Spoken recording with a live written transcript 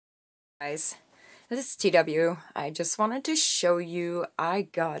Guys, this is TW. I just wanted to show you I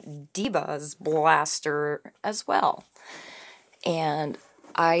got DVA Blaster as well. And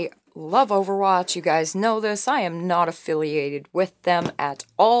I love Overwatch. You guys know this. I am not affiliated with them at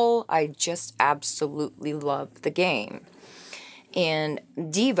all. I just absolutely love the game. And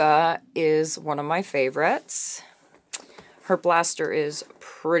DVA is one of my favorites. Her blaster is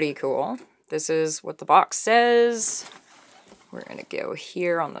pretty cool. This is what the box says. We're going to go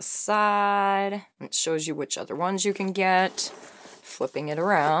here on the side. It shows you which other ones you can get. Flipping it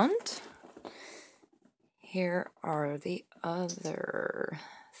around. Here are the other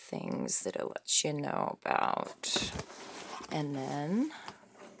things that it lets you know about. And then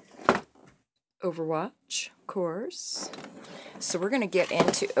Overwatch, of course. So we're going to get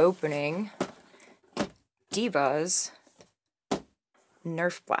into opening DVA's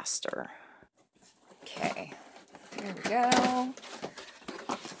Nerf Blaster. Okay. There we go.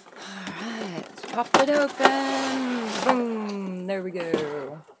 Alright, pop it open. Boom, there we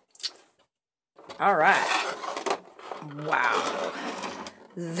go. Alright. Wow.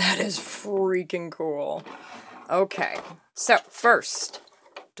 That is freaking cool. Okay, so first,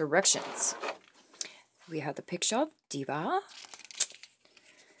 directions. We have the picture of DVA.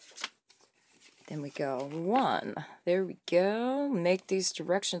 Then we go 1. There we go. Make these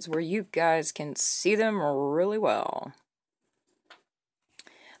directions where you guys can see them really well.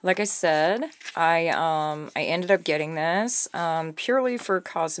 Like I said, I ended up getting this purely for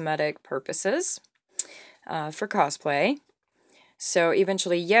cosmetic purposes, for cosplay. So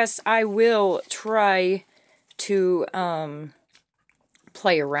eventually, yes, I will try to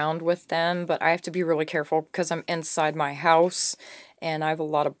play around with them, but I have to be really careful because I'm inside my house. And I have a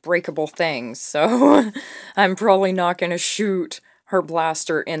lot of breakable things, so I'm probably not going to shoot her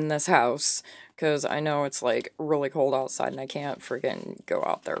blaster in this house, because I know it's, like, really cold outside, and I can't friggin' go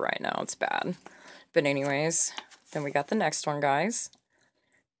out there right now. It's bad. But anyways, then we got the next one, guys.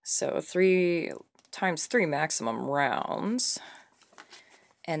 So 3 times 3 maximum rounds.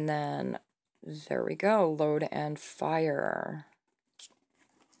 And then, there we go, load and fire.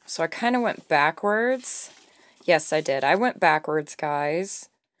 So I kind of went backwards. Yes, I did. I went backwards, guys,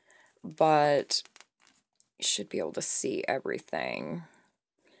 but you should be able to see everything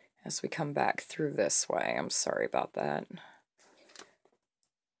as we come back through this way. I'm sorry about that.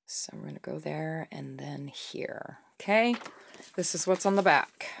 So I'm going to go there and then here. Okay, this is what's on the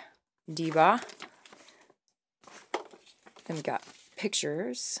back. DVA. Then we got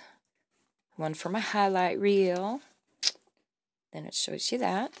pictures. One for my highlight reel. Then it shows you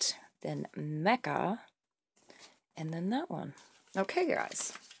that. Then Mecha. And then that one. Okay,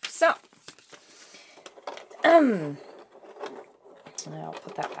 guys. So, I'll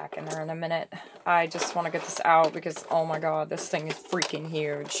put that back in there in a minute. I just want to get this out because, oh my god, this thing is freaking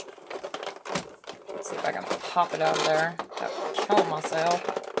huge. Let's see if I can pop it out of there. That would kill myself.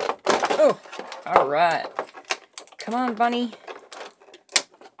 Oh, alright. Come on, bunny.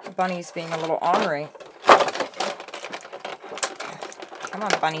 The bunny's being a little ornery. Come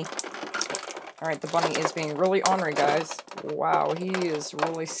on, bunny. Alright, the bunny is being really ornery, guys. Wow, he is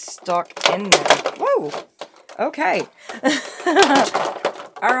really stuck in there. Whoa! Okay.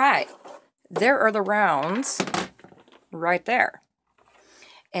 Alright. There are the rounds right there.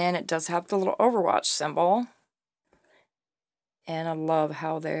 And it does have the little Overwatch symbol. And I love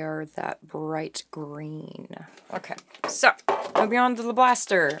how they are that bright green. Okay, so, moving on to the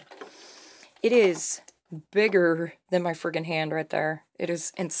blaster. It is bigger than my friggin' hand right there. It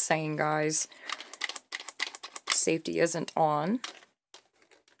is insane, guys. Safety isn't on.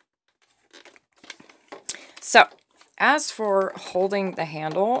 So, as for holding the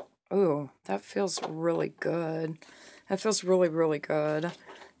handle, ooh, that feels really good. That feels really, really good.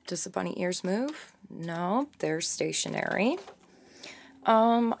 Does the bunny ears move? No, they're stationary.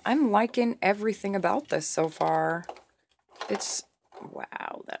 I'm liking everything about this so far. It's,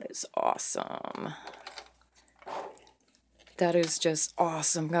 wow, that is awesome. That is just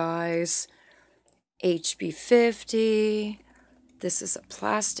awesome, guys. HB 50. This is a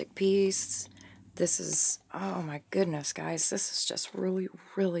plastic piece. This is, oh my goodness, guys. This is just really,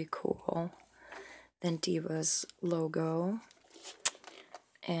 really cool. Then DVA's logo.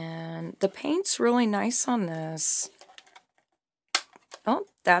 And the paint's really nice on this. Oh,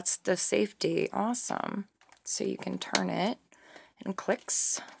 that's the safety. Awesome. So you can turn it and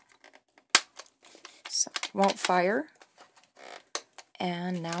clicks. So it won't fire.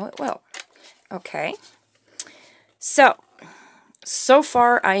 And now it will. Okay. So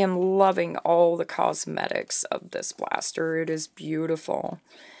far I am loving all the cosmetics of this blaster. It is beautiful.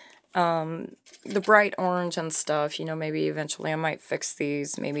 The bright orange and stuff, you know, maybe eventually I might fix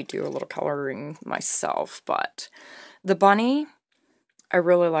these, maybe do a little coloring myself, but the bunny, I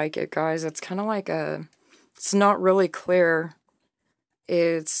really like it, guys. It's kind of like it's not really clear.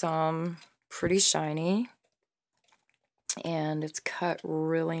 It's, pretty shiny, and it's cut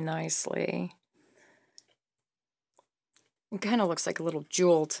really nicely. It kind of looks like a little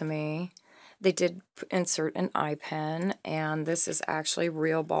jewel to me. They did insert an eye pen, and this is actually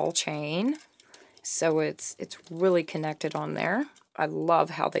real ball chain. So it's really connected on there. I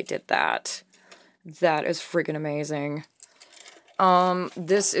love how they did that. That is freaking amazing.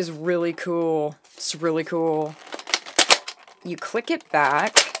 This is really cool. It's really cool. You click it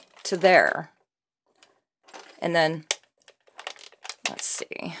back to there. And then, let's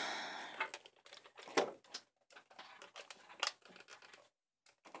see.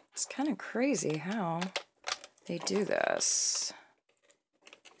 It's kind of crazy how they do this.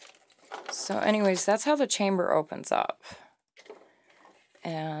 So anyways, that's how the chamber opens up.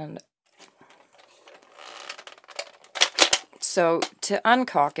 And so to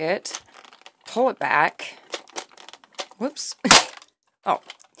uncock it, pull it back. Whoops. Oh,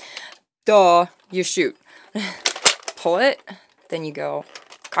 duh, you shoot. Pull it, then you go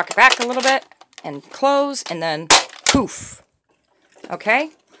cock it back a little bit and close, and then poof.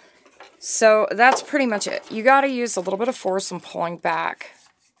 Okay? So that's pretty much it. You got to use a little bit of force when pulling back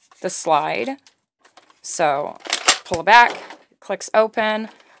the slide. So pull it back, it clicks open,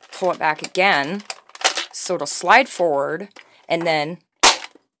 pull it back again, so it'll slide forward, and then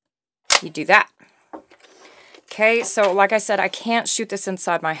you do that. Okay, so like I said, I can't shoot this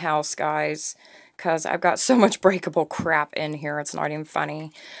inside my house, guys, because I've got so much breakable crap in here, it's not even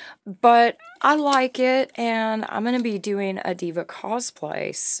funny. But I like it, and I'm going to be doing a Diva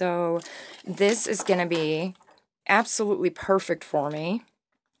cosplay, so this is going to be absolutely perfect for me.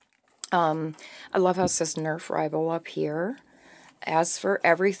 I love how it says Nerf Rival up here. As for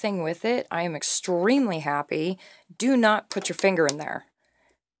everything with it, I am extremely happy. Do not put your finger in there,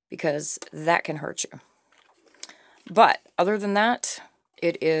 because that can hurt you. But other than that,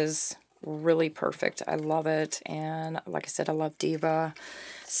 it is really perfect. I love it, and like I said, I love Diva.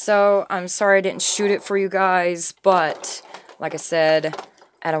 So I'm sorry I didn't shoot it for you guys, but like I said,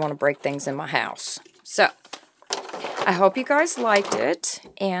 I don't want to break things in my house. So I hope you guys liked it,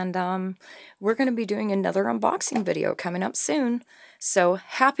 and we're going to be doing another unboxing video coming up soon. So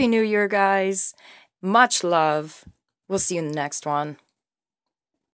Happy New Year, guys. Much love. We'll see you in the next one.